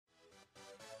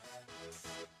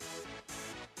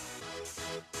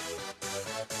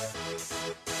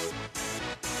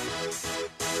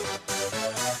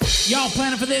Y'all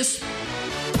planning for this?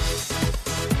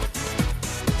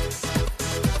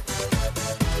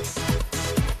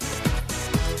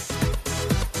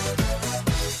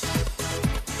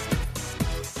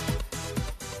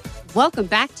 Welcome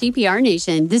back, TPR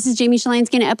Nation. This is Jamie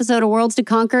Shalansky in an episode of Worlds to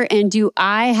Conquer, and do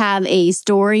I have a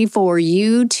story for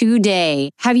you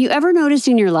today? Have you ever noticed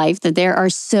in your life that there are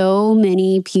so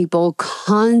many people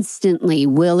constantly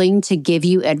willing to give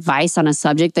you advice on a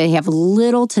subject they have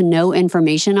little to no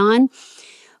information on?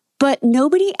 But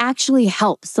nobody actually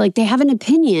helps. Like, they have an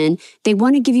opinion, they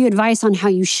want to give you advice on how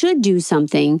you should do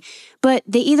something, but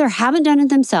they either haven't done it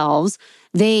themselves,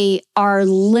 they are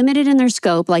limited in their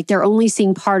scope, like they're only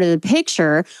seeing part of the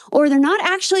picture, or they're not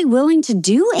actually willing to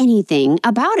do anything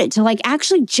about it, to like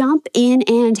actually jump in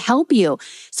and help you.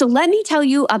 So let me tell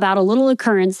you about a little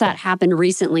occurrence that happened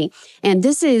recently. And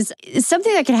this is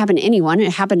something that could happen to anyone.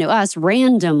 It happened to us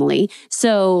randomly.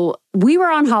 So we were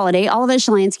on holiday, all of us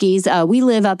Shalanskys. We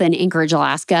live up in Anchorage,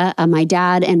 Alaska. My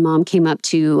dad and mom came up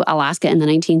to Alaska in the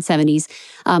 1970s.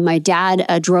 My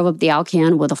dad drove up the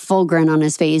Alcan with a full grin on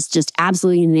his face, just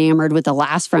absolutely enamored with the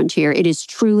last frontier. It is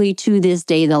truly, to this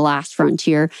day, the last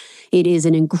frontier. It is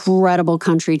an incredible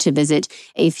country to visit.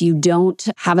 If you don't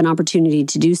have an opportunity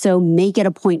to do so, make it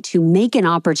a point to make an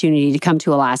opportunity to come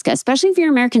to Alaska, especially if you're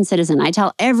an American citizen. I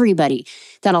tell everybody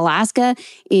that Alaska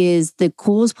is the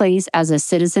coolest place as a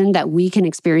citizen that we can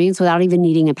experience without even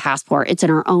needing a passport. It's in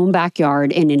our own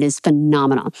backyard, and it is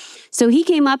phenomenal. So he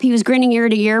came up, he was grinning ear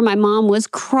to ear. My mom was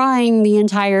crying the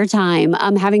entire time.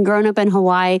 Having grown up in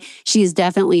Hawaii, she is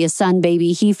definitely a sun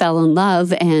baby. He fell in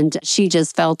love, and she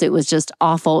just felt it was just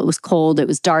awful. It was cold, it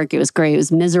was dark, it was gray, it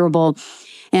was miserable,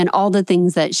 and all the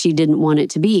things that she didn't want it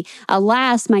to be.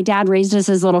 Alas, my dad raised us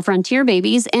as little frontier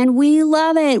babies, and we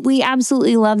love it. We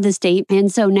absolutely love the state. And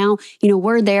so now,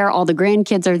 we're there. All the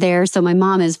grandkids are there. So my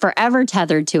mom is forever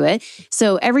tethered to it.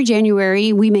 So every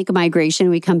January, we make a migration.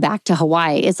 We come back to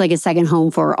Hawaii. It's like a second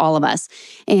home for all of us.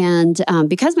 And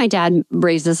because my dad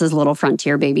raised us as little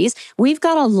frontier babies, we've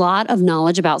got a lot of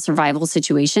knowledge about survival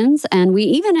situations. And we,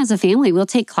 even as a family, will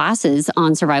take classes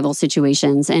on survival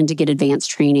situations and to get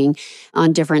advanced training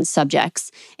on different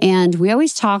subjects. And we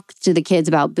always talk to the kids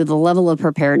about the level of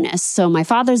preparedness. So my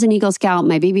father's an Eagle Scout,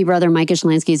 my baby brother, Micah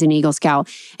Shalansky, is an Eagle Scout,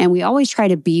 and we always try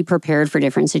to be prepared for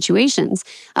different situations.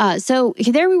 So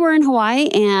there we were in Hawaii,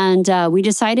 and we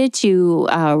decided to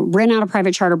rent out a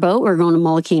private charter boat. We're going to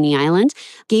Molokai Island.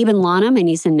 Gabe and Lana, my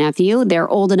niece and nephew, they're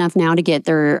old enough now to get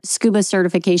their scuba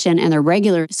certification and their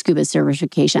regular scuba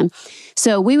certification.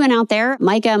 So we went out there.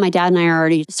 Micah, my dad, and I are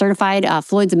already certified.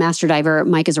 Floyd's a master diver.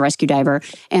 Micah's a rescue diver.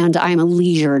 And I'm a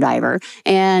leisure diver.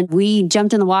 And we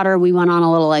jumped in the water. We went on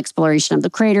a little exploration of the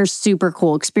crater. Super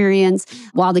cool experience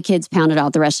while the kids pounded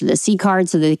out the rest of the sea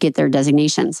cards so they get their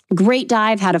designations. Great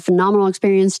dive. Had a phenomenal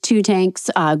experience. 2 tanks.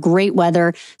 Great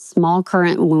weather. Small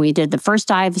current when we did the first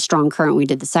dive. Strong current when we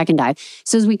did the second dive.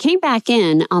 So as we came back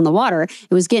in on the water,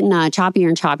 it was getting choppier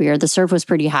and choppier. The surf was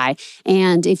pretty high.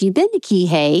 And if you've been to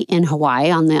Kihei in Hawaii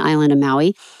on the island of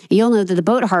Maui, you'll know that the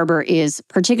boat harbor is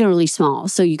particularly small.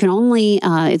 So you can only,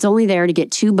 it's only there to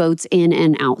get 2 boats in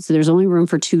and out. So there's only room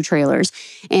for 2 trailers.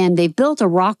 And they've built a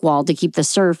rock wall to keep the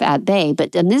surf at bay.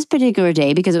 But on this particular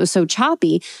day, because it was so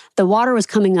choppy, the water was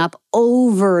coming up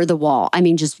over the wall. I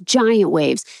mean, just giant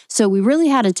waves. So we really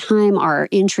had to time our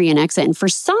entry and exit. And for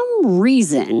some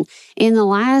reason, in the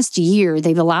last year,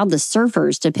 they've allowed the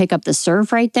surfers to pick up the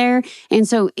surf right there. And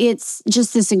so it's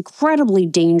just this incredibly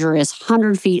dangerous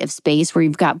 100 feet of space where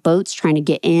you've got boats trying to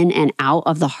get in and out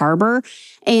of the harbor.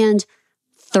 And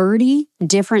 30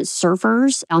 different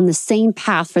surfers on the same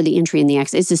path for the entry and the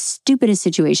exit. It's the stupidest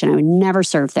situation. I would never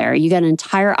surf there. You got an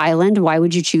entire island. Why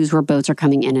would you choose where boats are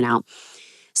coming in and out?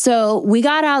 So we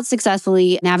got out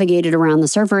successfully, navigated around the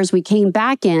surfers. We came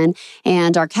back in,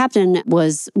 and our captain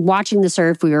was watching the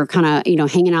surf. We were kind of,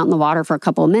 hanging out in the water for a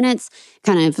couple of minutes,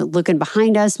 kind of looking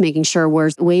behind us, making sure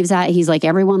where's the waves at. He's like,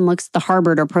 everyone looks at the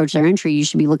harbor to approach their entry. You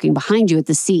should be looking behind you at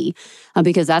the sea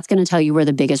because that's going to tell you where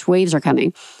the biggest waves are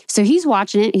coming. So he's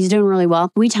watching it. He's doing really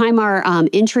well. We time our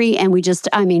entry, and we just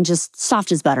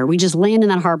soft as butter. We just land in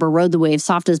that harbor, rode the waves,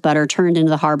 soft as butter, turned into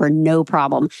the harbor, no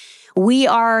problem. We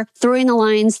are throwing the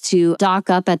lines to dock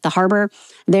up at the harbor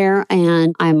there,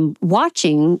 and I'm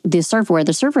watching the surf where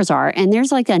the surfers are, and there's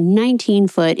like a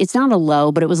 19-foot, it's not a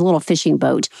low, but it was a little fishing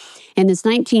boat. And this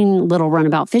 19 little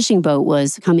runabout fishing boat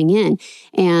was coming in.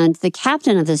 And the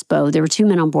captain of this boat, there were 2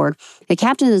 men on board. The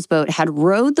captain of this boat had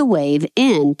rode the wave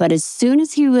in, but as soon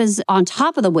as he was on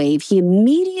top of the wave, he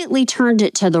immediately turned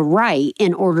it to the right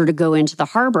in order to go into the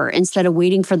harbor instead of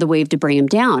waiting for the wave to bring him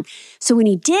down. So when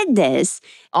he did this,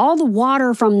 all the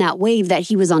water from that wave that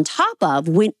he was on top of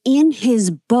went in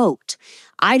his boat.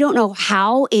 I don't know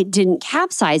how it didn't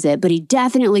capsize it, but he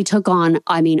definitely took on,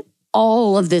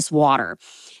 all of this water.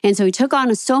 And so he took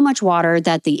on so much water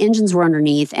that the engines were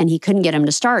underneath and he couldn't get them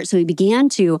to start. So he began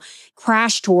to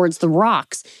crash towards the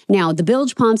rocks. Now, the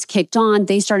bilge pumps kicked on.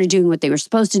 They started doing what they were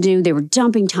supposed to do. They were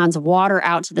dumping tons of water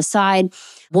out to the side.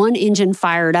 One engine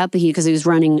fired up because he was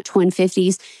running twin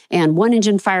 50s, and one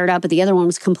engine fired up, but the other one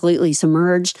was completely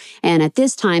submerged. And at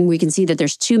this time, we can see that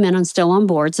there's 2 men still on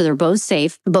board, so they're both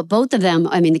safe. But both of them,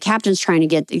 the captain's trying to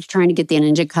get the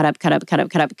engine cut up,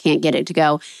 can't get it to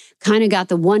go. Kind of got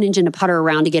the one engine to putter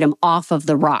around to get him off of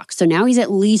the rocks. So now he's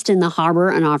at least in the harbor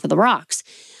and off of the rocks.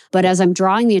 But as I'm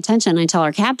drawing the attention, I tell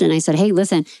our captain, I said, hey,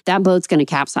 listen, that boat's going to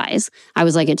capsize. I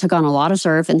was like, it took on a lot of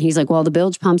surf. And he's like, well, the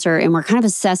bilge pumps are, and we're kind of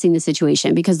assessing the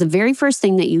situation because the very first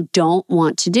thing that you don't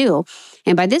want to do,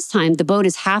 and by this time, the boat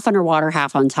is half underwater,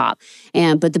 half on top.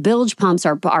 But the bilge pumps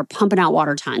are pumping out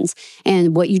water tons.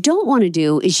 And what you don't want to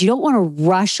do is you don't want to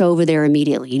rush over there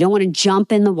immediately. You don't want to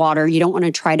jump in the water. You don't want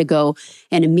to try to go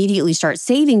and immediately start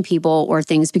saving people or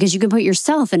things because you can put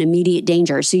yourself in immediate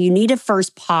danger. So you need to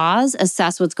first pause,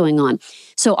 assess what's going on.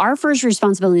 So our first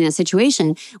responsibility in that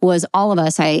situation was all of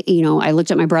us. I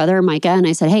looked at my brother, Micah, and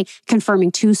I said, hey,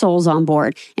 confirming 2 souls on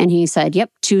board. And he said,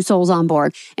 yep, 2 souls on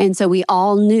board. And so we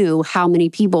all knew how many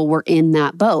people were in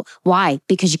that boat. Why?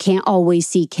 Because you can't always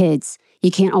see kids. You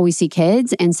can't always see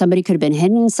kids, and somebody could have been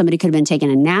hidden. Somebody could have been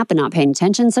taking a nap and not paying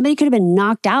attention. Somebody could have been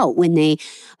knocked out when they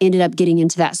ended up getting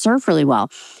into that surf really well.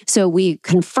 So we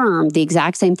confirmed the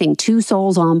exact same thing, 2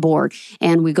 souls on board,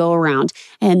 and we go around.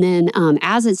 And then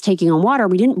as it's taking on water,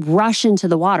 we didn't rush into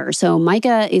the water. So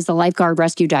Micah is the lifeguard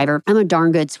rescue diver. I'm a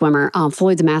darn good swimmer.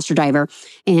 Floyd's a master diver.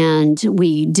 And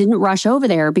we didn't rush over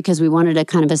there because we wanted to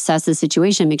kind of assess the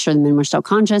situation, make sure the men were still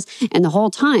conscious. And the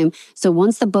whole time, so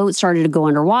once the boat started to go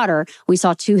underwater, we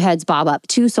saw 2 heads bob up,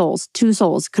 2 souls,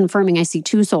 confirming I see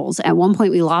 2 souls. At one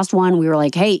point, we lost one. We were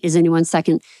like, hey, is anyone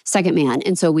second man?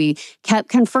 And so we kept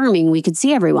confirming we could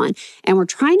see everyone. And we're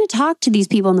trying to talk to these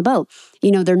people in the boat.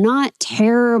 They're not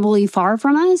terribly far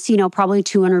from us, probably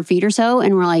 200 feet or so.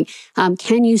 And we're like,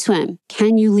 can you swim?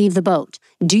 Can you leave the boat?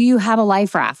 Do you have a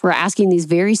life raft? We're asking these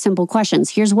very simple questions.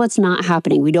 Here's what's not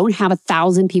happening. We don't have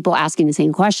 1,000 people asking the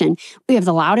same question. We have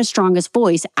the loudest, strongest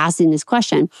voice asking this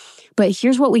question. But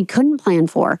here's what we couldn't plan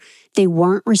for. They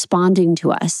weren't responding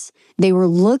to us. They were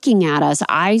looking at us,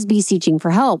 eyes beseeching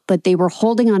for help, but they were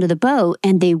holding onto the boat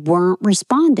and they weren't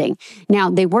responding.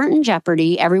 Now, they weren't in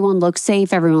jeopardy. Everyone looked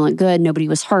safe. Everyone looked good. Nobody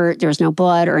was hurt. There was no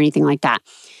blood or anything like that.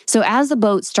 So as the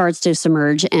boat starts to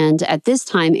submerge, and at this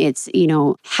time it's,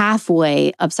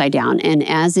 halfway upside down, and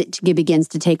as it begins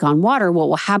to take on water, what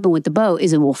will happen with the boat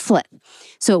is it will flip.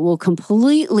 So it will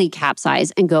completely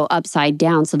capsize and go upside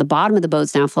down. So the bottom of the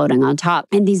boat's now floating on top.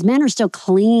 And these men are still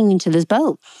clinging to this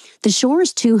boat. The shore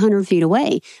is 200 feet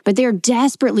away, but they're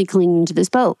desperately clinging to this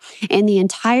boat. And the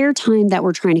entire time that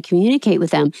we're trying to communicate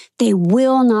with them, they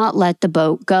will not let the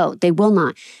boat go. They will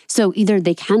not. So either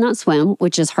they cannot swim,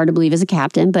 which is hard to believe as a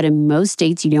captain, but in most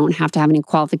states, you don't have to have any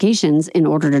qualifications in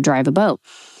order to drive a boat.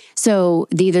 So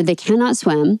either they cannot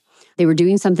swim, they were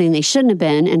doing something they shouldn't have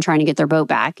been and trying to get their boat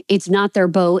back. It's not their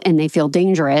boat and they feel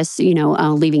dangerous,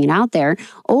 leaving it out there.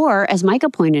 Or, as Micah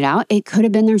pointed out, it could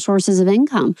have been their sources of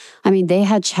income. They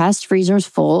had chest freezers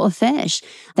full of fish.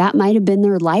 That might have been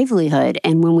their livelihood.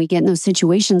 And when we get in those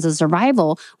situations of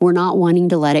survival, we're not wanting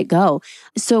to let it go.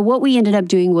 So what we ended up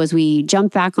doing was we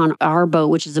jumped back on our boat,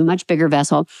 which is a much bigger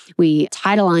vessel. We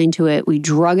tied a line to it. We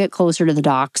drug it closer to the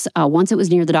docks. Once it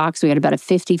was near the docks, we had about a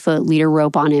 50-foot leader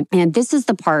rope on it. And this is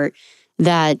the part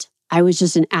that I was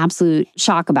just in absolute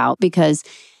shock about because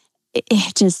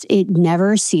it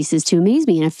never ceases to amaze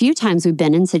me. And a few times we've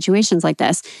been in situations like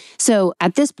this. So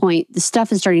at this point, the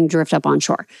stuff is starting to drift up on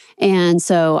shore. And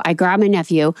so I grabbed my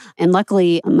nephew, and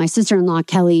luckily my sister-in-law,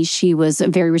 Kelly, she was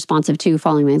very responsive too,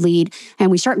 following my lead.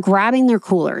 And we start grabbing their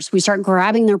coolers. We start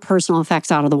grabbing their personal effects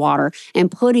out of the water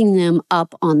and putting them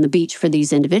up on the beach for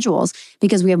these individuals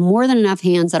because we have more than enough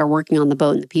hands that are working on the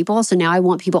boat and the people. So now I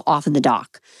want people off of the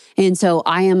dock. And so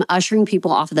I am ushering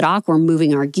people off of the dock. We're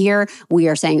moving our gear. We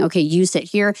are saying, okay, okay, you sit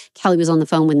here. Kelly was on the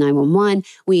phone with 911.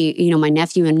 My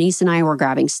nephew and niece and I were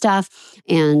grabbing stuff.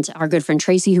 And our good friend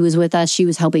Tracy, who was with us, she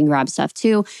was helping grab stuff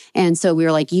too. And so we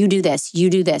were like, you do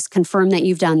this, confirm that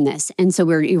you've done this. And so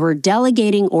we're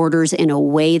delegating orders in a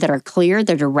way that are clear,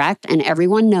 they're direct, and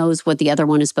everyone knows what the other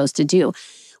one is supposed to do.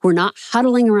 We're not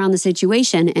huddling around the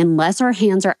situation unless our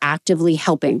hands are actively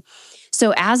helping.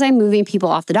 So as I'm moving people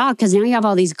off the dock, because now you have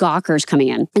all these gawkers coming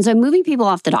in. And so I'm moving people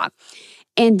off the dock.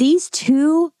 And these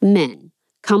two men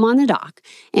come on the dock,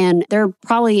 and they're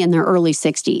probably in their early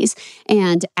 60s.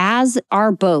 And as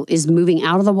our boat is moving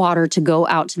out of the water to go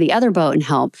out to the other boat and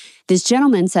help, this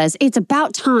gentleman says, it's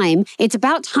about time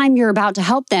you're about to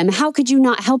help them. How could you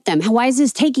not help them? Why is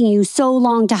this taking you so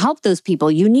long to help those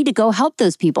people? You need to go help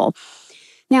those people.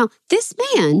 Now, this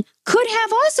man could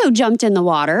have also jumped in the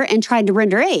water and tried to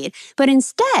render aid, but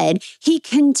instead he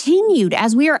continued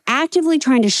as we are actively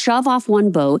trying to shove off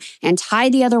one boat and tie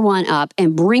the other one up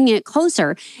and bring it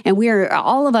closer. And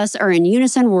all of us are in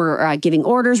unison. We're giving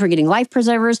orders. We're getting life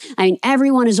preservers. I mean,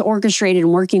 everyone is orchestrated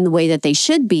and working the way that they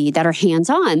should be, that are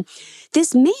hands-on.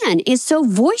 This man is so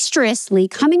boisterously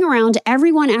coming around to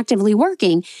everyone actively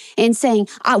working and saying,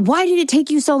 why did it take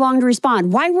you so long to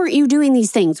respond? Why weren't you doing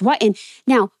these things? And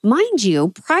now, mind you,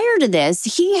 prior to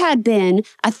this, he had been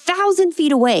 1,000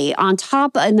 feet away on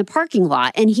top in the parking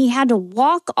lot, and he had to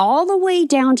walk all the way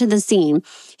down to the scene.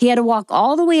 He had to walk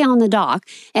all the way on the dock,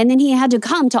 and then he had to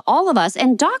come to all of us,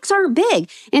 and docks aren't big.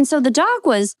 And so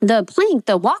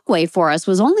the walkway for us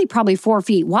was only probably 4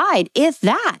 feet wide, if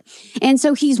that. And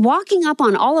so he's walking up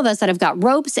on all of us that have got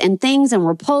ropes and things, and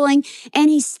we're pulling, and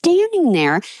he's standing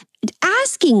there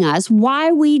asking us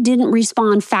why we didn't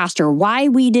respond faster, why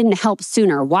we didn't help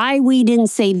sooner, why we didn't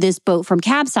save this boat from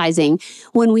capsizing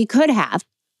when we could have.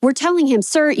 We're telling him,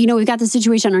 sir, we've got the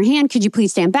situation on our hand. Could you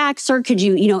please stand back? Sir, could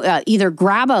you, either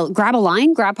grab a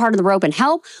line, grab part of the rope and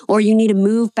help, or you need to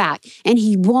move back. And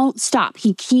he won't stop.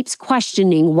 He keeps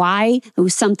questioning why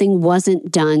something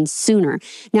wasn't done sooner.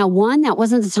 Now, one, that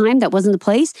wasn't the time, that wasn't the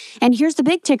place. And here's the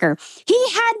big ticker. He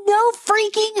had no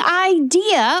freaking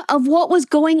idea of what was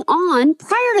going on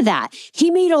prior to that.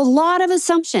 He made a lot of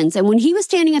assumptions. And when he was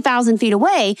standing 1,000 feet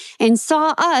away and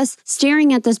saw us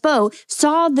staring at this boat,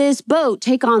 saw this boat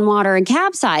take on water and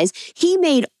capsize, he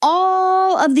made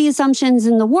all of the assumptions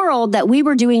in the world that we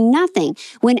were doing nothing.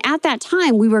 When at that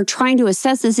time, we were trying to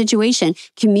assess the situation,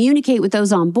 communicate with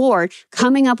those on board,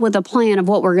 coming up with a plan of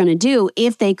what we're going to do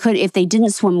if they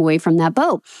didn't swim away from that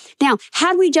boat. Now,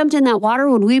 had we jumped in that water,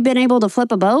 would we have been able to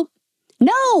flip a boat?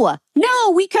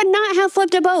 No, we could not have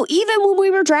flipped a boat, even when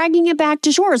we were dragging it back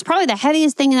to shore. It's probably the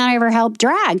heaviest thing that I ever helped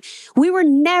drag. We were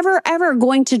never, ever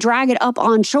going to drag it up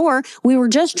on shore. We were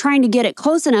just trying to get it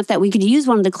close enough that we could use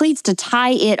one of the cleats to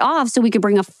tie it off so we could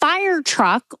bring a fire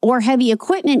truck or heavy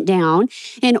equipment down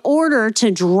in order to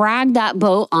drag that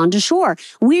boat onto shore.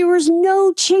 There was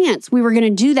no chance we were going to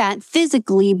do that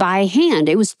physically by hand.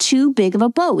 It was too big of a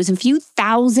boat. It was a few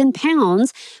thousand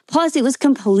pounds, plus it was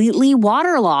completely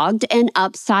waterlogged and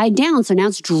upside down. So now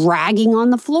it's dragging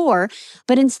on the floor.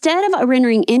 But instead of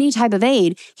rendering any type of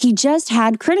aid, he just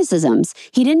had criticisms.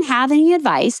 He didn't have any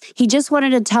advice. He just wanted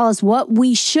to tell us what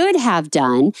we should have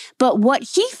done, but what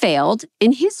he failed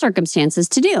in his circumstances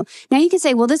to do. Now you can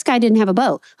say, well, this guy didn't have a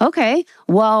boat. Okay,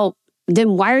 well,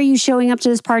 then why are you showing up to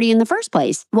this party in the first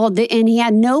place? Well, and he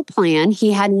had no plan.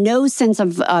 He had no sense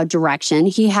of direction.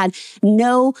 He had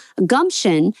no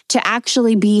gumption to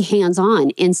actually be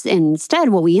hands-on. Instead,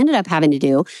 what we ended up having to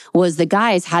do was the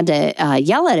guys had to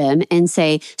yell at him and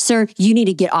say, sir, you need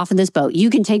to get off of this boat. You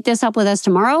can take this up with us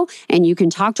tomorrow, and you can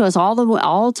talk to us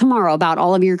all tomorrow about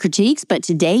all of your critiques, but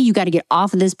today you got to get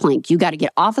off of this plank. You got to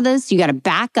get off of this. You got to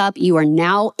back up. You are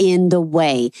now in the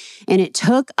way. And it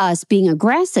took us being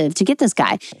aggressive to get this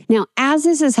guy. Now, as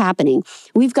this is happening,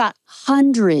 we've got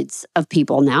hundreds of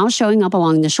people now showing up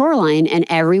along the shoreline, and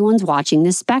everyone's watching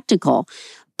this spectacle.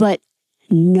 But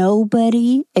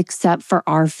nobody except for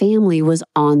our family was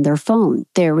on their phone.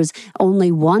 There was only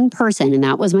one person, and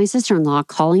that was my sister-in-law,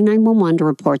 calling 911 to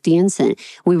report the incident.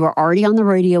 We were already on the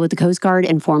radio with the Coast Guard,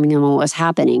 informing them what was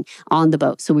happening on the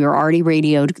boat. So we were already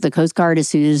radioed the Coast Guard as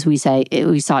soon as we saw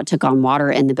it took on water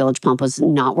and the bilge pump was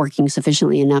not working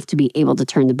sufficiently enough to be able to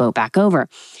turn the boat back over.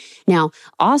 Now,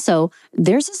 also,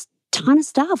 there's this ton of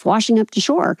stuff washing up to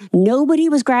shore. Nobody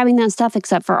was grabbing that stuff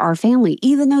except for our family,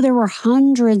 even though there were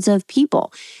hundreds of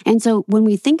people. And so when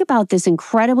we think about this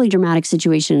incredibly dramatic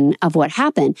situation of what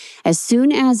happened, as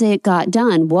soon as it got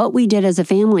done, what we did as a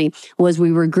family was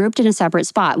we were grouped in a separate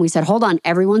spot. And we said, hold on,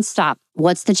 everyone stop.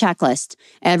 What's the checklist?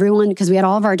 Everyone, because we had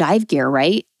all of our dive gear,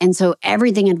 right? And so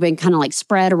everything had been kind of like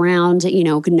spread around,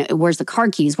 where's the car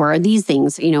keys? Where are these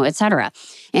things, et cetera.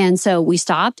 And so we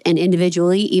stopped, and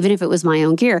individually, even if it was my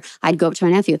own gear, I'd go up to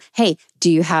my nephew. Hey,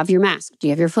 do you have your mask? Do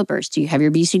you have your flippers? Do you have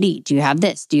your BCD? Do you have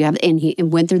this? Do you have, and he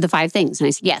went through the 5 things. And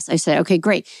I said, yes. I said, okay,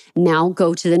 great. Now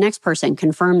go to the next person,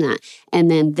 confirm that.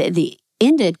 And then the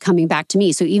ended coming back to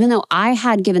me. So even though I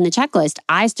had given the checklist,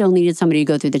 I still needed somebody to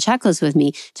go through the checklist with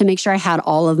me to make sure I had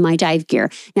all of my dive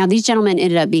gear. Now, these gentlemen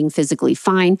ended up being physically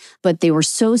fine, but they were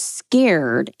so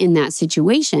scared in that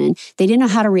situation, they didn't know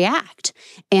how to react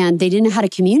and they didn't know how to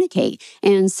communicate.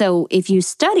 And so if you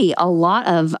study a lot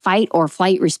of fight or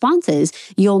flight responses,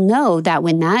 you'll know that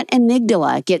when that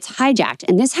amygdala gets hijacked,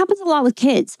 and this happens a lot with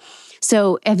kids.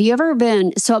 So have you ever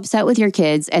been so upset with your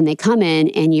kids and they come in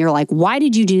and you're like, why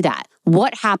did you do that?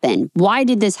 What happened? Why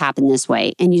did this happen this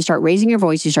way? And you start raising your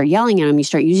voice, you start yelling at them, you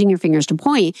start using your fingers to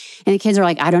point, and the kids are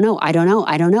like, I don't know.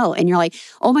 And you're like,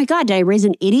 oh my God, did I raise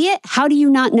an idiot? How do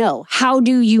you not know? How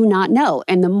do you not know?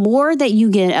 And the more that you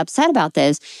get upset about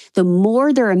this, the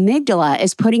more their amygdala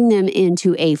is putting them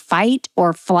into a fight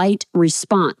or flight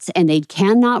response. And they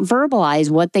cannot verbalize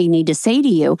what they need to say to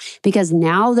you because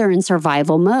now they're in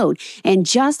survival mode. And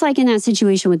just like in that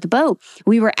situation with the boat,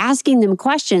 we were asking them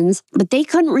questions, but they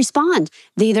couldn't respond.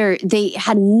 They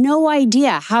had no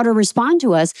idea how to respond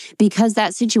to us because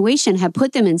that situation had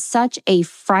put them in such a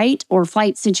fright or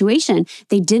flight situation.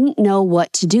 They didn't know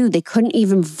what to do. They couldn't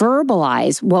even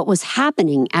verbalize what was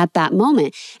happening at that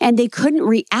moment. And they couldn't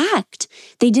react.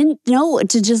 They didn't know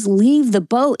to just leave the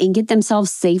boat and get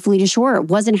themselves safely to shore. It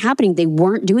wasn't happening. They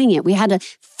weren't doing it. We had to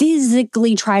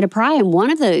physically try to pry. And one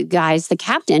of the guys, the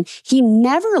captain, he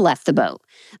never left the boat.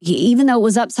 Even though it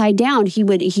was upside down,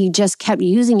 he just kept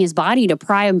using his body to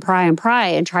pry and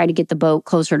try to get the boat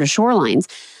closer to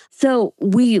shorelines. So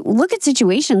we look at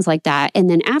situations like that. And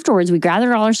then afterwards, we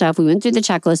gathered all our stuff. We went through the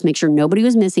checklist, make sure nobody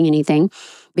was missing anything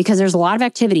because there's a lot of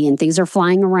activity and things are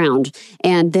flying around.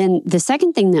 And then the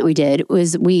second thing that we did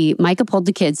was Micah pulled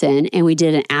the kids in and we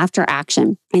did an after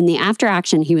action. In the after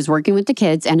action, he was working with the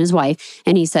kids and his wife.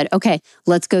 And he said, okay,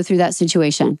 let's go through that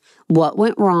situation. What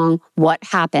went wrong? What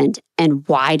happened? And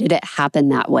why did it happen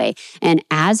that way? And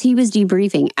as he was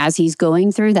debriefing, as he's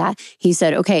going through that, he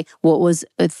said, okay, what was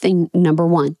thing number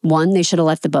one? One, they should have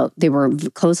left the boat. They were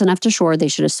close enough to shore. They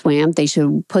should have swam. They should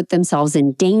have put themselves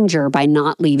in danger by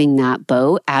not leaving that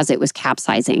boat as it was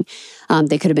capsizing.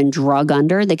 They could have been drug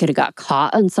under. They could have got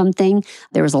caught on something.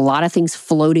 There was a lot of things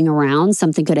floating around.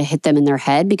 Something could have hit them in their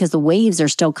head because the waves are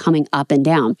still coming up and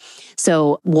down.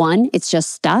 So one, it's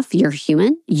just stuff. You're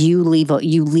human. You leave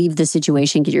the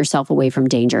situation, get yourself away from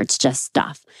danger. It's just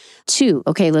stuff. Two,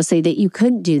 okay, let's say that you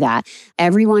couldn't do that.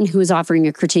 Everyone who was offering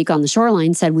a critique on the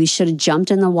shoreline said we should have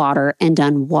jumped in the water and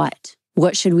done what?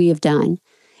 What should we have done?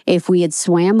 If we had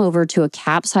swam over to a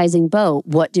capsizing boat,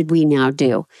 what did we now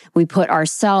do? We put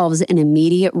ourselves in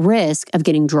immediate risk of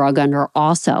getting drug under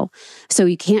also. So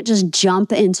you can't just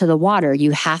jump into the water.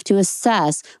 You have to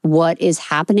assess what is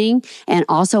happening and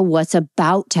also what's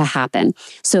about to happen.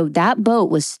 So that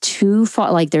boat was too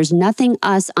far, like there's nothing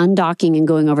us undocking and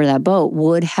going over that boat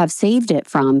would have saved it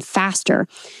from faster.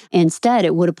 Instead,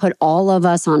 it would have put all of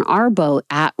us on our boat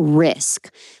at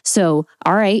risk. So,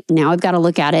 all right, now I've got to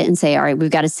look at it and say, all right, we've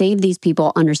got to save these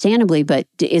people understandably, but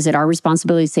is it our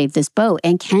responsibility to save this boat?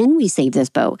 And can we save this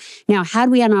boat? Now, had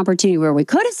we had an opportunity where we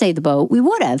could have saved the boat, we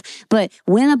would have. But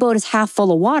when a boat is half full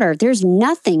of water, there's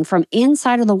nothing from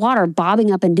inside of the water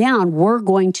bobbing up and down we're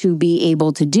going to be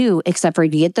able to do except for to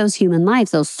get those human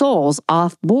lives, those souls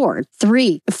off board.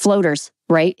 3, floaters.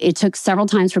 Right? It took several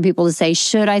times for people to say,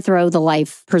 should I throw the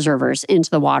life preservers into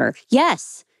the water?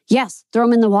 Yes, throw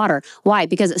them in the water. Why?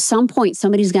 Because at some point,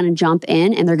 somebody's going to jump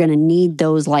in and they're going to need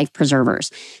those life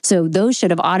preservers. So those should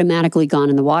have automatically gone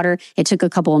in the water. It took a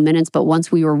couple of minutes, but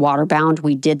once we were water bound,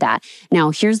 we did that.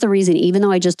 Now, here's the reason, even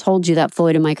though I just told you that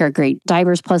Floyd and Mike are great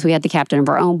divers, plus we had the captain of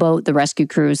our own boat, the rescue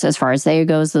crews, as far as they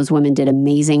goes, those women did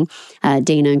amazing.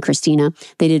 Dana and Christina,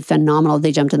 they did phenomenal.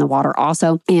 They jumped in the water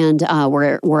also, and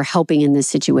we're helping in this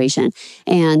situation.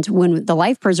 And when the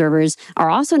life preservers are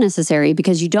also necessary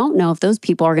because you don't know if those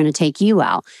people are going to take you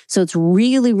out. So it's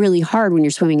really, really hard when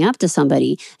you're swimming up to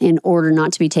somebody in order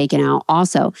not to be taken out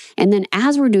also. And then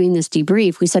as we're doing this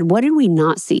debrief, we said, what did we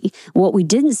not see? What we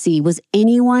didn't see was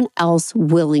anyone else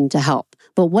willing to help.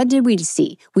 But what did we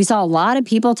see? We saw a lot of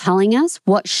people telling us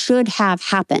what should have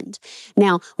happened.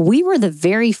 Now, we were the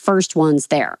very first ones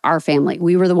there, our family.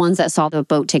 We were the ones that saw the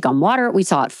boat take on water. We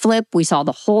saw it flip. We saw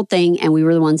the whole thing, and we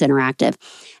were the ones interactive.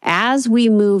 As we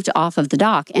moved off of the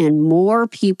dock and more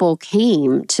people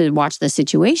came to watch the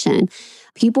situation,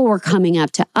 people were coming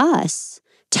up to us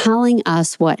telling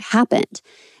us what happened.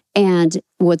 And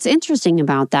what's interesting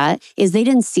about that is they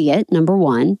didn't see it, number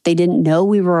one. They didn't know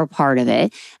we were a part of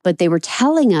it, but they were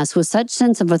telling us with such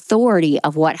sense of authority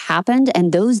of what happened,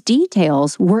 and those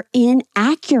details were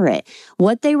inaccurate.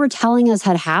 What they were telling us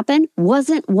had happened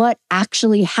wasn't what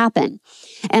actually happened.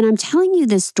 And I'm telling you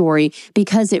this story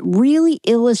because it really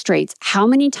illustrates how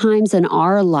many times in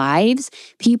our lives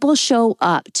people show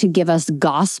up to give us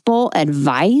gospel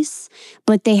advice,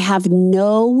 but they have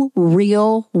no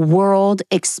real world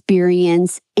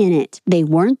experience in it. They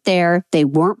weren't there. They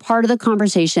weren't part of the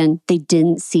conversation. They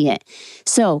didn't see it.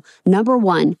 So, number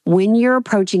one, when you're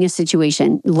approaching a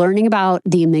situation, learning about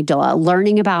the amygdala,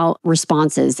 learning about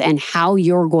responses and how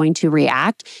you're going to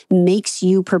react makes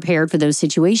you prepared for those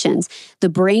situations. The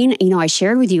brain, I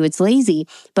shared with you, it's lazy,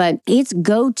 but its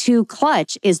go-to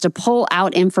clutch is to pull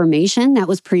out information that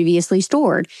was previously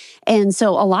stored. And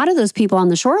so a lot of those people on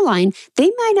the shoreline, they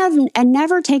might have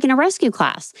never taken a rescue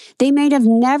class. They might have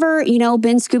never,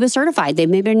 been scuba certified. They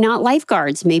maybe not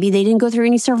lifeguards. Maybe they didn't go through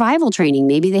any survival training.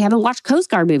 Maybe they haven't watched Coast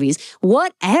Guard movies.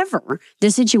 Whatever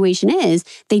the situation is,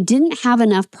 they didn't have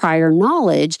enough prior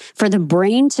knowledge for the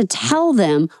brain to tell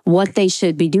them what they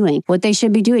should be doing. What they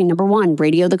should be doing, number one,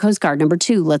 radio the Coast Guard. Number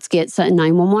two, let's get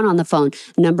 911 on the phone.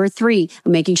 Number three,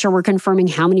 making sure we're confirming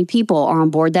how many people are on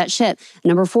board that ship.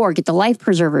 Number four, get the life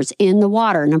preservers in the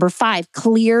water. Number five,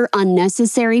 clear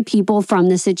unnecessary people from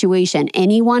the situation.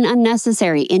 Anyone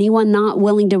unnecessary, anyone not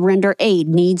willing to render aid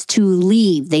needs to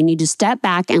leave. They need to step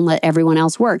back and let everyone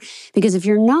else work. Because if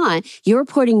you're not, you're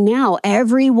putting now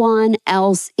everyone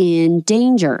else in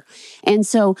danger. And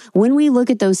so when we look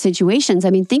at those situations,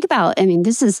 think about,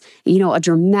 this is, a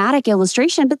dramatic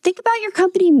illustration, but think about your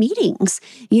company meetings.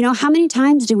 How many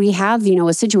times do we have,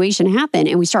 a situation happen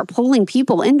and we start pulling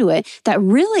people into it that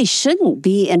really shouldn't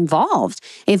be involved?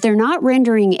 If they're not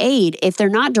rendering aid, if they're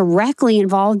not directly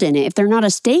involved in it, if they're not a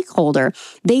stakeholder,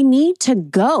 they need to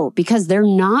go because they're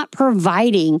not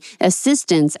providing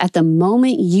assistance at the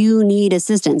moment you need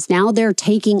assistance. Now they're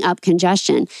taking up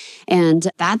congestion. And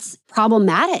that's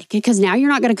problematic because now you're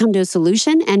not going to come to a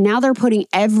solution and now they're putting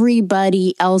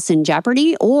everybody else in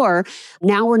jeopardy, or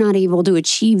now we're not able to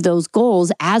achieve those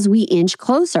goals as we inch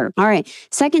closer. All right.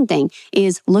 Second thing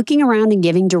is looking around and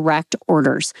giving direct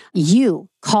orders. You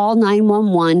call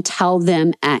 911, tell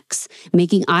them X,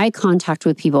 making eye contact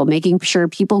with people, making sure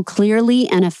people clearly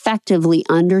and effectively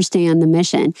understand the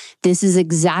mission. This is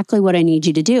exactly what I need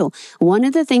you to do. One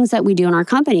of the things that we do in our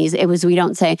companies, we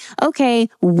don't say, okay,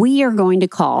 we are going to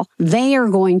call, they are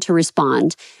going to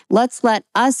respond. Let's let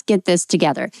us get this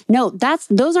together. No,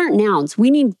 those aren't nouns. We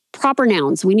need proper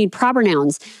nouns. We need proper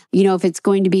nouns. If it's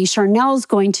going to be Charnel's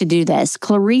going to do this,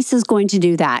 Clarice is going to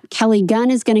do that, Kelly Gunn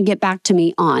is going to get back to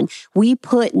me on. We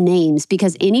put names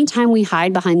because anytime we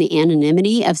hide behind the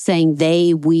anonymity of saying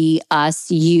they, we,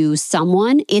 us, you,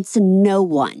 someone, it's no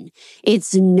one.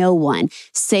 It's no one.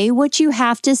 Say what you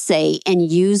have to say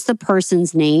and use the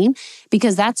person's name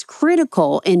because that's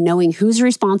critical in knowing who's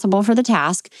responsible for the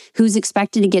task, who's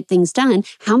expected to get things done.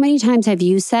 How many times have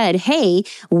you said, hey,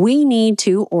 we need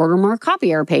to order more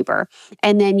copier paper?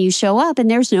 And then you show up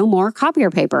and there's no more copier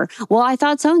paper. Well, I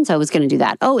thought so-and-so was going to do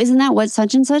that. Oh, isn't that what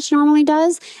such and such normally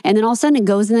does? And then all of a sudden it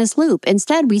goes in this loop.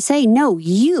 Instead, we say, no,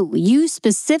 you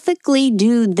specifically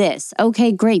do this.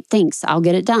 Okay, great. Thanks. I'll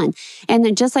get it done. And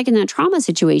then just like in that trauma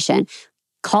situation,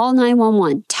 call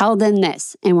 911, tell them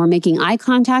this, and we're making eye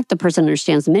contact. The person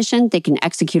understands the mission, they can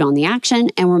execute on the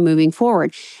action, and we're moving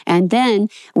forward. And then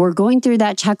we're going through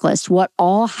that checklist. What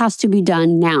all has to be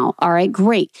done now? All right,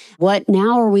 great. What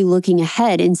now are we looking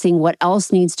ahead and seeing what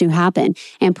else needs to happen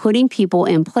and putting people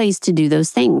in place to do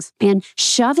those things and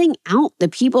shoving out the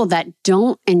people that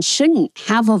don't and shouldn't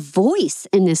have a voice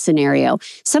in this scenario.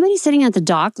 Somebody sitting at the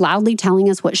dock loudly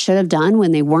telling us what should have done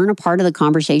when they weren't a part of the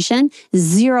conversation,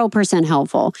 0%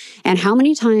 helpful. And how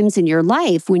many times in your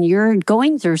life, when you're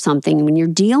going through something, when you're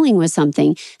dealing with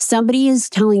something, somebody is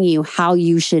telling you how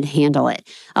you should handle it.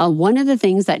 One of the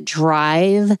things that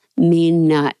drive me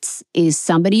nuts is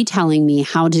somebody telling me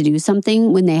how to do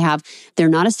something when they're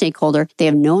not a stakeholder, they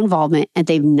have no involvement, and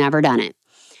they've never done it.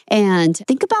 And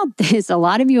think about this. A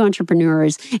lot of you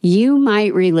entrepreneurs, you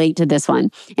might relate to this one.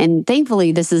 And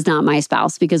thankfully, this is not my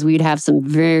spouse because we'd have some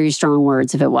very strong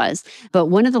words if it was. But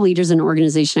one of the leaders in an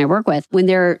organization I work with, when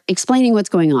they're explaining what's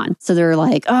going on, so they're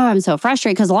like, oh, I'm so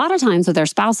frustrated. Because a lot of times with our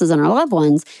spouses and our loved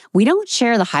ones, we don't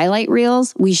share the highlight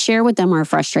reels. We share with them our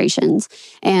frustrations.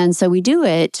 And so we do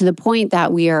it to the point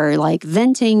that we are like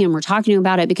venting and we're talking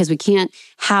about it because we can't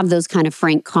have those kind of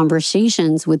frank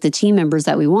conversations with the team members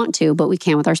that we want to, but we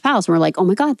can with our spouse. We're like, oh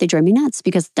my God, they drive me nuts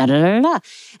because da da da da.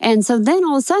 And so then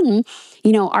all of a sudden,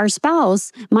 our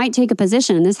spouse might take a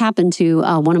position. And this happened to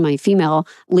one of my female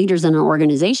leaders in an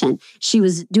organization. She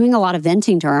was doing a lot of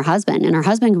venting to her husband, and her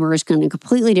husband works in a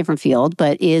completely different field,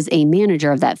 but is a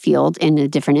manager of that field in a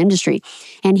different industry.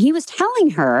 And he was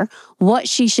telling her what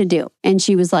she should do. And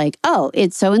she was like, oh,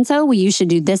 it's so-and-so. Well, you should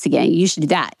do this again. You should do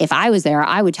that. If I was there,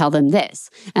 I would tell them this,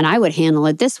 and I would handle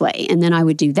it this way. And then I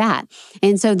would do that.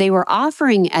 And so they were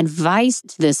offering advice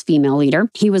to this female leader.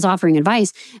 He was offering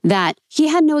advice that he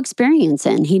had no experience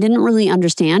in. He didn't really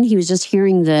understand. He was just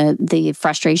hearing the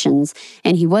frustrations.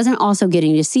 And he wasn't also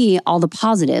getting to see all the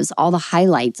positives, all the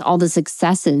highlights, all the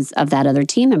successes of that other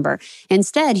team member.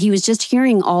 Instead, he was just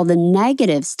hearing all the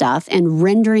negative stuff and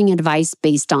rendering advice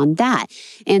based on that.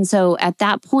 And so at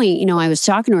that point, I was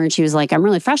talking to her and she was like, I'm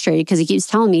really frustrated because he keeps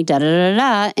telling me da da da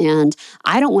da. And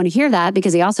I don't want to hear that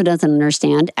because he also doesn't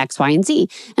understand X, Y, and Z.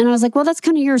 And I was like, well, that's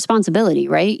kind of your responsibility,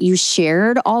 right? You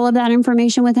shared all of that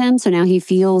information with him. So now he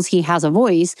feels he has a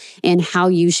voice in how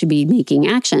you should be making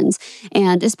actions.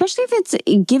 And especially if it's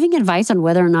giving advice on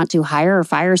whether or not to hire or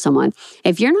fire someone.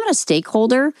 If you're not a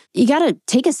stakeholder, you got to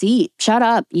take a seat, shut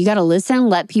up. You got to listen,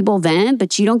 let people vent,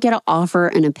 but you don't get to offer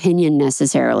an opinion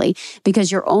necessarily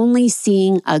because you're only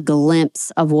seeing a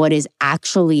glimpse of what is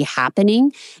actually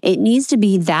happening. It needs to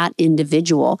be that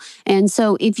individual. And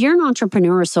so if you're an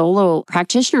entrepreneur, solo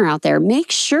practitioner out there,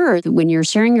 make sure that when you're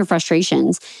sharing your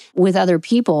frustrations with other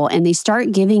people and they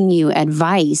start giving you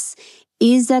advice,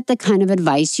 is that the kind of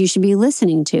advice you should be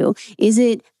listening to? Is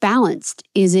it balanced?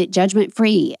 Is it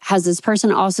judgment-free? Has this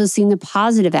person also seen the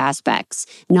positive aspects,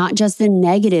 not just the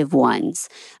negative ones?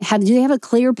 Do they have a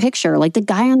clear picture? Like the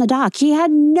guy on the dock, he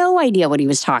had no idea what he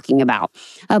was talking about,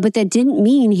 but that didn't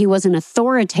mean he wasn't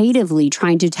authoritatively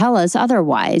trying to tell us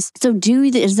otherwise. So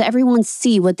does everyone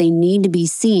see what they need to be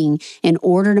seeing in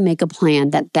order to make a plan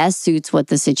that best suits what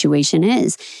the situation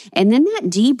is? And then that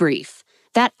debrief,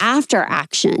 that after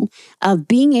action of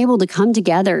being able to come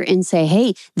together and say,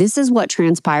 hey, this is what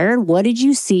transpired. What did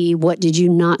you see? What did you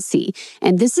not see?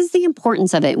 And this is the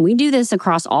importance of it. And we do this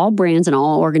across all brands and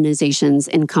all organizations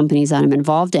and companies that I'm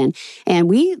involved in. And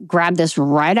we grabbed this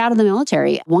right out of the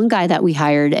military. One guy that we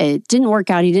hired, it didn't work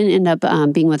out. He didn't end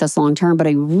up being with us long term, but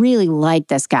I really liked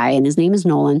this guy, and his name is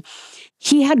Nolan.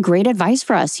 He had great advice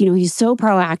for us. He's so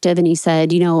proactive. And he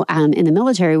said, in the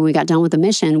military, when we got done with the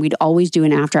mission, we'd always do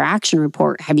an after action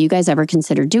report. Have you guys ever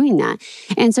considered doing that?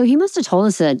 And so he must have told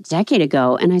us a decade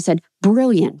ago. And I said,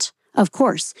 brilliant. Of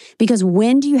course, because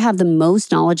when do you have the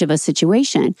most knowledge of a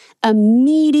situation?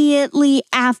 Immediately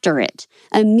after it.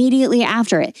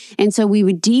 And so we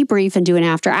would debrief and do an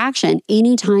after action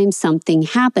anytime something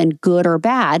happened, good or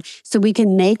bad, so we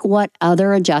can make what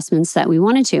other adjustments that we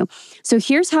wanted to. So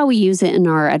here's how we use it in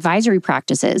our advisory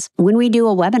practices. When we do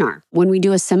a webinar, when we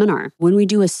do a seminar, when we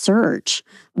do a search,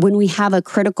 when we have a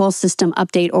critical system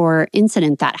update or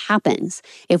incident that happens,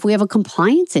 if we have a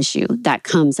compliance issue that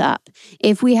comes up,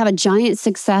 if we have a giant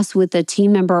success with a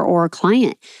team member or a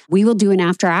client, we will do an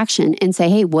after action and say,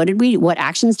 hey, what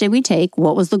actions did we take?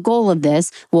 What was the goal of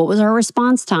this? What was our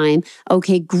response time?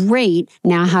 Okay, great.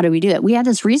 Now how do we do it? We had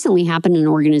this recently happen in an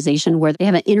organization where they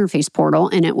have an interface portal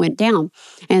and it went down.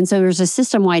 And so there's a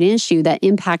system-wide issue that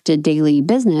impacted daily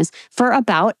business for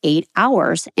about 8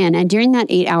 hours. And during that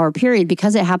 8-hour period,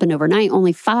 because it happened overnight,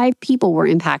 only 5 people were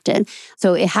impacted.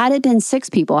 So had it been 6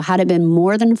 people, had it been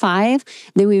more than 5,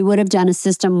 then we would have done a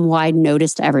system-wide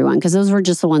notice to everyone because those were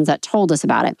just the ones that told us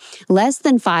about it. Less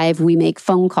than 5, we make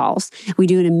phone calls. We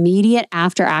do an immediate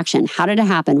after action. How did it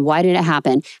happen? Why did it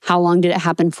happen? How long did it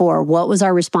happen for? What was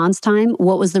our response time?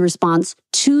 What was the response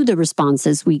to the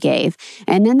responses we gave?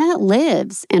 And then that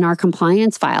lives in our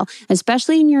compliance file,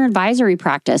 especially in your advisory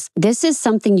practice. This is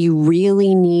something you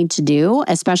really need to do,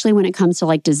 especially when it comes to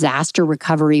like disaster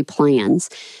recovery plans.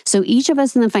 So each of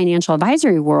us in the financial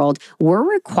advisory world, we're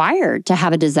required to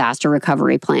have a disaster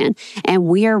recovery plan. And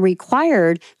we are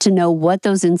required to know what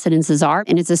those incidences are.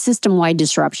 And it's a system-wide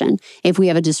disruption. If we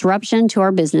have a disruption to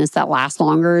our business that lasts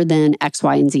longer than X,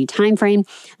 Y, and Z timeframe,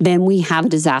 then we have a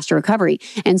disaster recovery.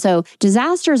 And so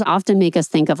disasters often make us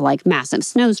think of like massive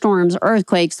snowstorms,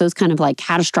 earthquakes, those kind of like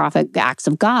catastrophic acts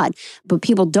of God. But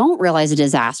people don't realize a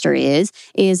disaster is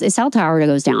a cell tower that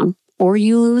goes down, or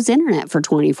you lose internet for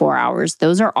 24 hours.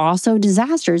 Those are also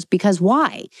disasters because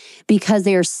why? Because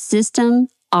they are system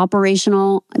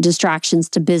operational distractions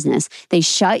to business. They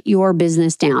shut your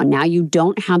business down. Now you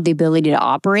don't have the ability to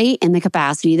operate in the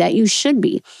capacity that you should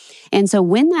be. And so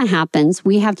when that happens,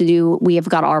 we have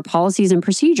got our policies and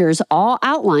procedures all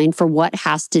outlined for what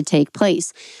has to take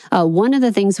place. One of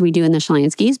the things we do in the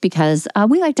Shalansky's, because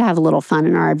we like to have a little fun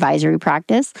in our advisory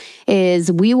practice,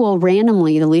 is we will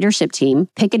randomly, the leadership team,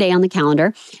 pick a day on the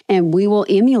calendar, and we will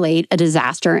emulate a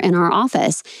disaster in our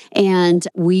office. And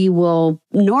we will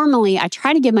normally, I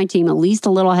try to give my team at least a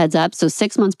little heads up. So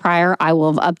 6 months prior, I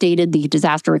will have updated the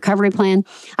disaster recovery plan.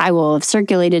 I will have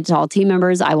circulated to all team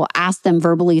members. I will ask them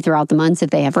verbally throughout the months if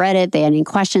they have read it, they had any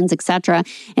questions, etc.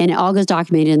 And it all goes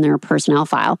documented in their personnel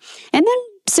file. And then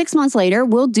 6 months later,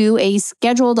 we'll do a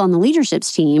scheduled on the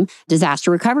leadership's team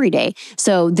disaster recovery day.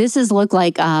 So this is look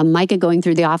like Micah going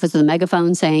through the office with a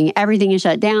megaphone saying everything is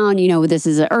shut down. This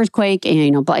is an earthquake,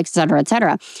 and et cetera, et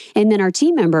cetera. And then our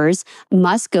team members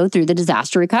must go through the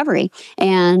disaster recovery.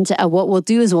 And what we'll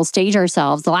do is we'll stage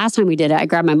ourselves. The last time we did it, I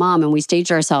grabbed my mom and we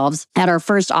staged ourselves at our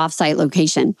first offsite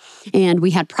location. And we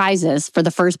had prizes for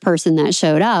the first person that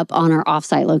showed up on our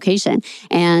offsite location.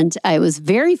 And it was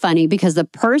very funny because the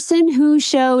person who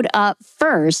showed up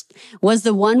first was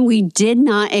the one we did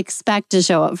not expect to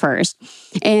show up first.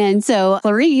 And so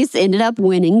Clarice ended up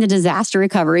winning the disaster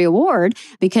recovery award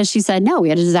because she said, no, we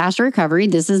had a disaster recovery.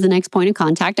 This is the next point of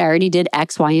contact. I already did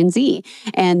X, Y, and Z.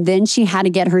 And then she had to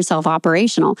get herself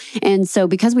operational. And so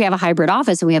because we have a hybrid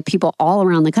office and we have people all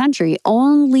around the country,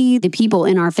 only the people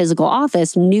in our physical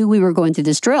office knew we were going through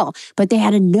this drill, but they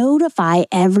had to notify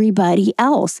everybody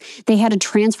else. They had to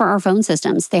transfer our phone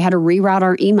systems. They had to reroute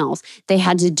our emails. They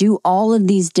had to do all of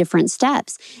these different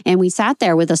steps. And we sat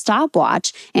there with a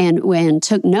stopwatch and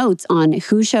took notes on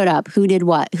who showed up, who did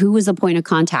what, who was the point of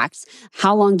contact,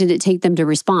 how long did it take them to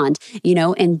respond,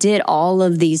 and did all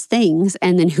of these things.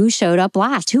 And then who showed up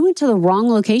last, who went to the wrong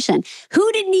location,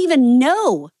 who didn't even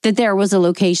know that there was a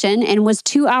location and was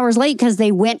 2 hours late because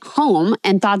they went home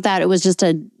and thought that it was just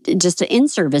an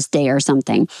in-service day or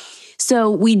something.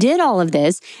 So we did all of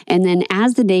this. And then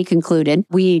as the day concluded,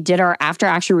 we did our after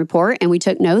action report and we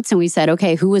took notes and we said,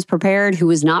 okay, who was prepared, who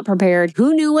was not prepared,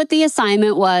 who knew what the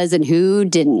assignment was and who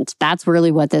didn't. That's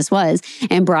really what this was,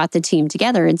 and brought the team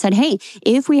together and said, hey,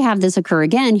 if we have this occur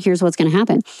again, here's what's going to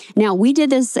happen. Now, we did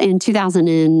this in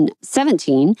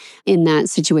 2017 in that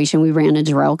situation. We ran a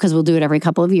drill because we'll do it every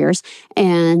couple of years.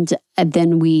 And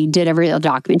then we did every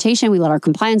documentation. We let our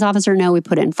compliance officer know. We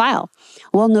put it in file.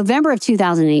 Well, November of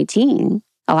 2018,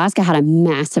 Alaska had a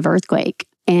massive earthquake.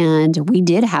 And we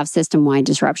did have system-wide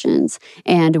disruptions.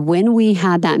 And when we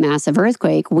had that massive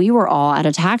earthquake, we were all at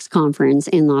a tax conference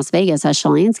in Las Vegas at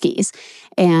Shalansky's.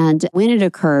 And when it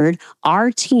occurred, our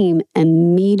team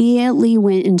immediately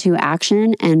went into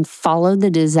action and followed the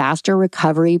disaster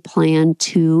recovery plan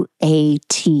to a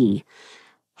T.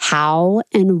 How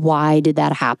and why did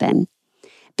that happen?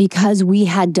 Because we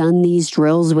had done these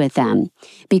drills with them.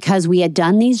 Because we had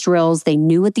done these drills, they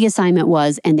knew what the assignment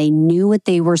was and they knew what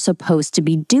they were supposed to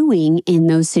be doing in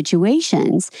those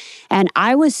situations. And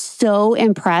I was so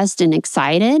impressed and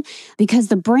excited because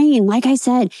the brain, like I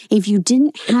said, if you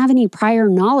didn't have any prior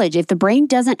knowledge, if the brain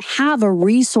doesn't have a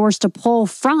resource to pull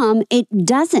from, it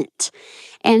doesn't.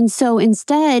 And so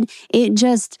instead, it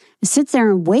just sits there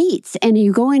and waits, and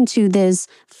you go into this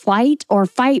flight or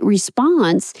fight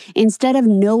response instead of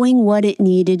knowing what it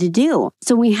needed to do.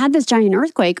 So when we had this giant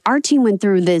earthquake, our team went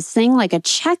through this thing like a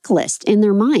checklist in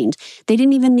their mind. They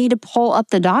didn't even need to pull up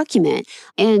the document.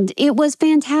 And it was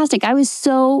fantastic. I was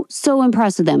so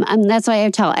impressed with them. And that's why I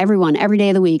tell everyone every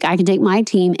day of the week, I can take my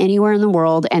team anywhere in the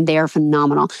world and they are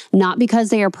phenomenal. Not because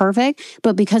they are perfect,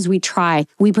 but because we try.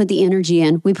 We put the energy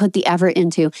in. We put the effort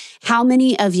into. How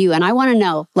many of you, and I want to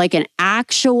know, like an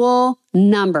actual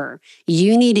number,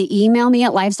 you need to email me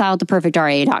at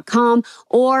lifestyle@theperfectra.com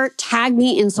or tag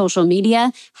me in social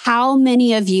media. How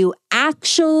many of you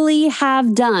actually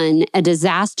have done a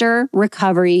disaster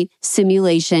recovery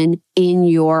simulation in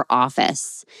your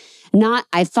office? Not,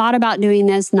 I thought about doing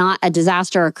this, not a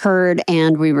disaster occurred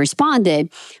and we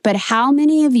responded, but how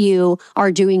many of you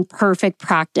are doing perfect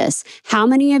practice? How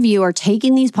many of you are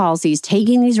taking these policies,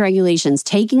 taking these regulations,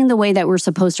 taking the way that we're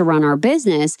supposed to run our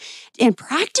business and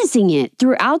practicing it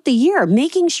throughout the year,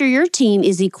 making sure your team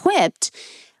is equipped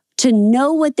to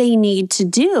know what they need to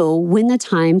do when the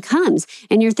time comes?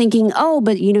 And you're thinking, oh,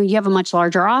 but you have a much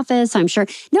larger office, I'm sure.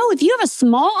 No, if you have a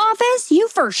small office, you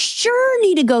for sure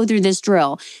need to go through this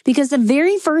drill, because the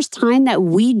very first time that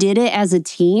we did it as a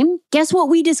team, guess what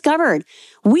we discovered?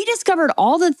 We discovered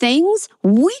all the things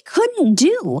we couldn't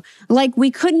do. Like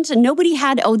nobody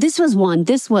had, this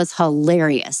was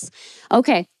hilarious.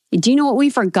 Okay. Do you know what we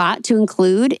forgot to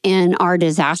include in our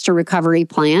disaster recovery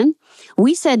plan?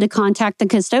 We said to contact the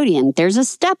custodian. There's a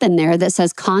step in there that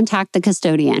says contact the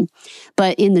custodian.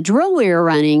 But in the drill we were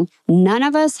running, none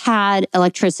of us had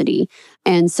electricity.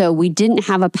 And so we didn't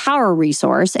have a power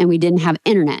resource and we didn't have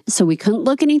internet. So we couldn't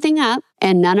look anything up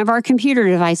and none of our computer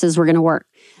devices were going to work.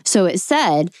 So it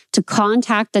said to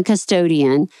contact the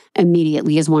custodian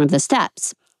immediately as one of the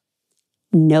steps.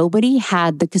 Nobody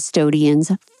had the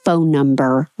custodian's phone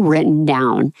number written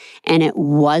down, and it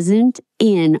wasn't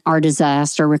in our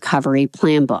disaster recovery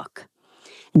plan book.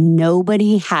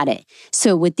 Nobody had it.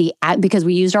 So because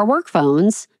we used our work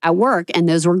phones at work and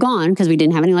those were gone because we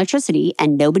didn't have any electricity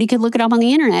and nobody could look it up on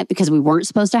the internet because we weren't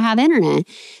supposed to have internet.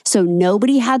 So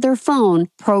nobody had their phone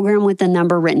programmed with the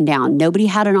number written down. Nobody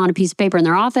had it on a piece of paper in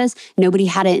their office. Nobody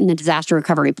had it in the disaster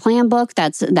recovery plan book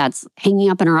that's hanging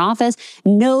up in our office.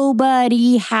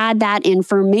 Nobody had that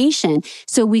information.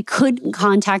 So we couldn't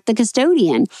contact the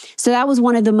custodian. So that was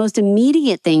one of the most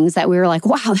immediate things that we were like,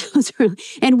 wow, that was really,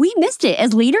 and we missed it.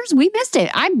 As leaders, we missed it.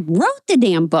 I wrote the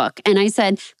damn book and I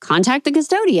said, contact the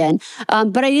custodian.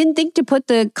 But I didn't think to put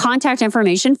the contact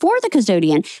information for the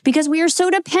custodian because we are so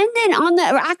dependent on the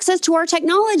access to our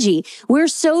technology. We're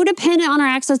so dependent on our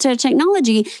access to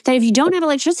technology that if you don't have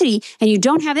electricity and you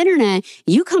don't have internet,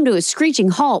 you come to a screeching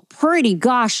halt pretty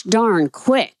gosh darn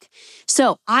quick.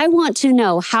 So I want to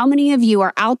know how many of you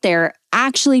are out there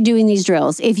actually doing these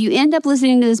drills. If you end up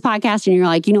listening to this podcast and you're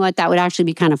like, you know what, that would actually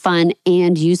be kind of fun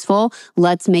and useful.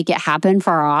 Let's make it happen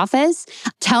for our office.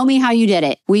 Tell me how you did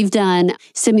it. We've done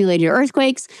simulated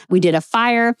earthquakes. We did a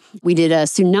fire. We did a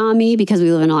tsunami because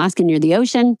we live in Alaska near the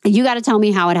ocean. You got to tell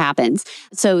me how it happens.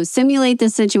 So simulate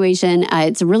this situation.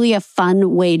 It's really a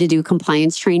fun way to do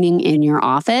compliance training in your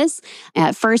office.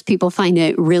 At first, people find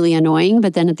it really annoying,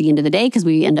 but then at the end of the day, because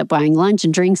we end up buying lunch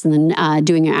and drinks and then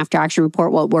doing an after action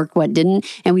report, what worked, what didn't,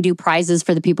 and we do prizes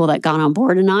for the people that got on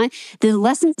board or not. The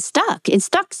lesson stuck. It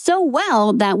stuck so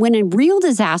well that when a real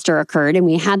disaster occurred and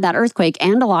we had that earthquake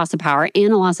and a loss of power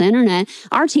and a loss of internet,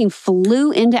 our team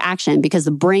flew into action because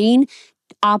the brain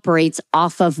operates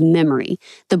off of memory.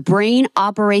 The brain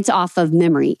operates off of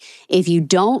memory. If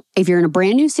you're in a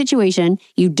brand new situation,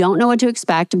 you don't know what to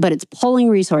expect, but it's pulling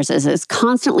resources. It's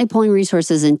constantly pulling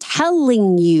resources and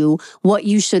telling you what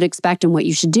you should expect and what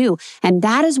you should do. And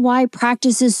that is why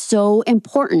practice is so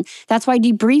important. That's why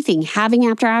debriefing, having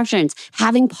after actions,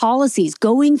 having policies,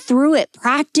 going through it,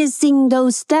 practicing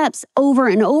those steps over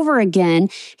and over again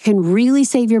can really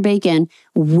save your bacon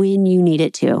when you need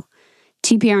it to.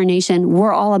 TPR Nation,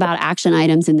 we're all about action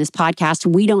items in this podcast.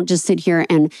 We don't just sit here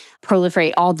and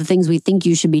proliferate all the things we think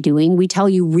you should be doing. We tell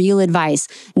you real advice.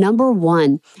 Number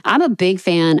one, I'm a big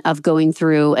fan of going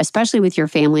through, especially with your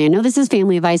family. I know this is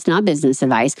family advice, not business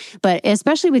advice, but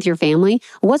especially with your family,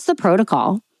 what's the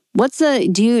protocol?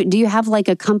 Do you have like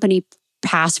a company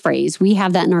passphrase? We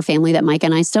have that in our family that Mike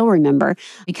and I still remember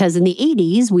because in the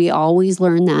 80s, we always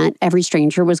learned that every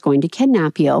stranger was going to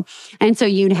kidnap you. And so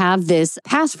you'd have this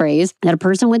passphrase that a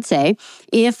person would say,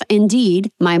 if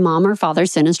indeed my mom or father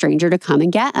sent a stranger to come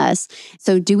and get us.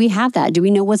 So do we have that? Do we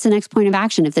know what's the next point of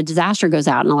action? If the disaster goes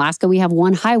out in Alaska, we have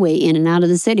one highway in and out of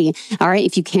the city. All right,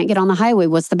 if you can't get on the highway,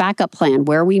 what's the backup plan?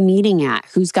 Where are we meeting at?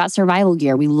 Who's got survival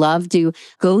gear? We love to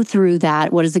go through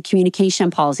that. What is the communication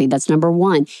policy? That's number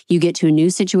one. You get to a new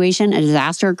situation, a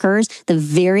disaster occurs, the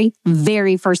very,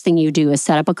 very first thing you do is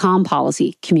set up a comm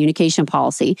policy, communication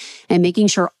policy, and making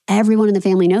sure everyone in the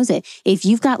family knows it. If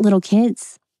you've got little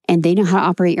kids and they know how to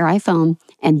operate your iPhone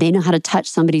and they know how to touch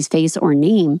somebody's face or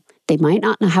name, they might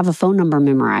not have a phone number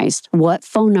memorized. What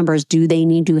phone numbers do they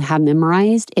need to have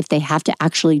memorized if they have to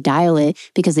actually dial it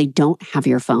because they don't have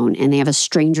your phone and they have a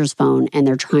stranger's phone and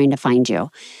they're trying to find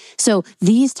you? So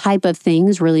these type of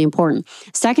things really important.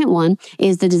 Second one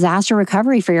is the disaster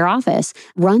recovery for your office.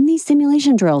 Run these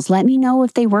simulation drills. Let me know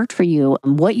if they worked for you,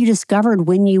 what you discovered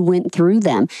when you went through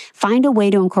them. Find a way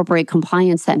to incorporate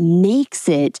compliance that makes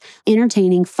it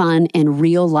entertaining, fun, and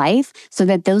real life so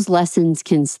that those lessons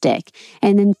can stick.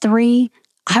 And then three,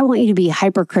 I want you to be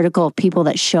hypercritical of people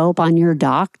that show up on your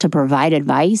dock to provide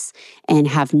advice and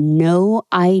have no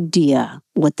idea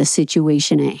what the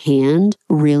situation at hand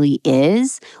really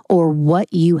is or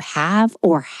what you have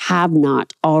or have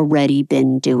not already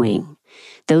been doing.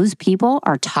 Those people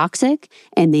are toxic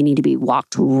and they need to be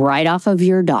walked right off of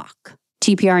your dock.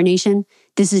 TPR Nation,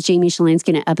 this is Jamie Shalansky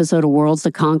in an episode of Worlds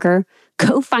to Conquer.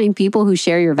 Go find people who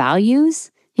share your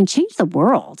values and change the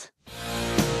world.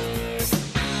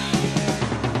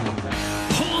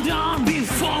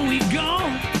 Before we go,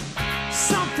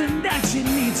 something that you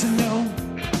need to know.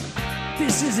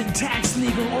 This isn't tax,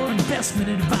 legal, or investment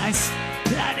advice.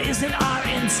 That isn't our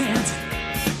intent.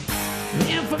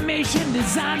 Information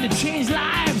designed to change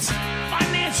lives.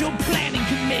 Financial Financial planning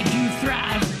can make you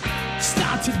thrive.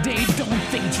 Start today, don't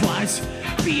think twice.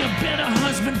 Be a better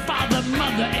husband, father,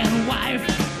 mother, and wife.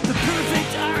 The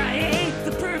perfect RIA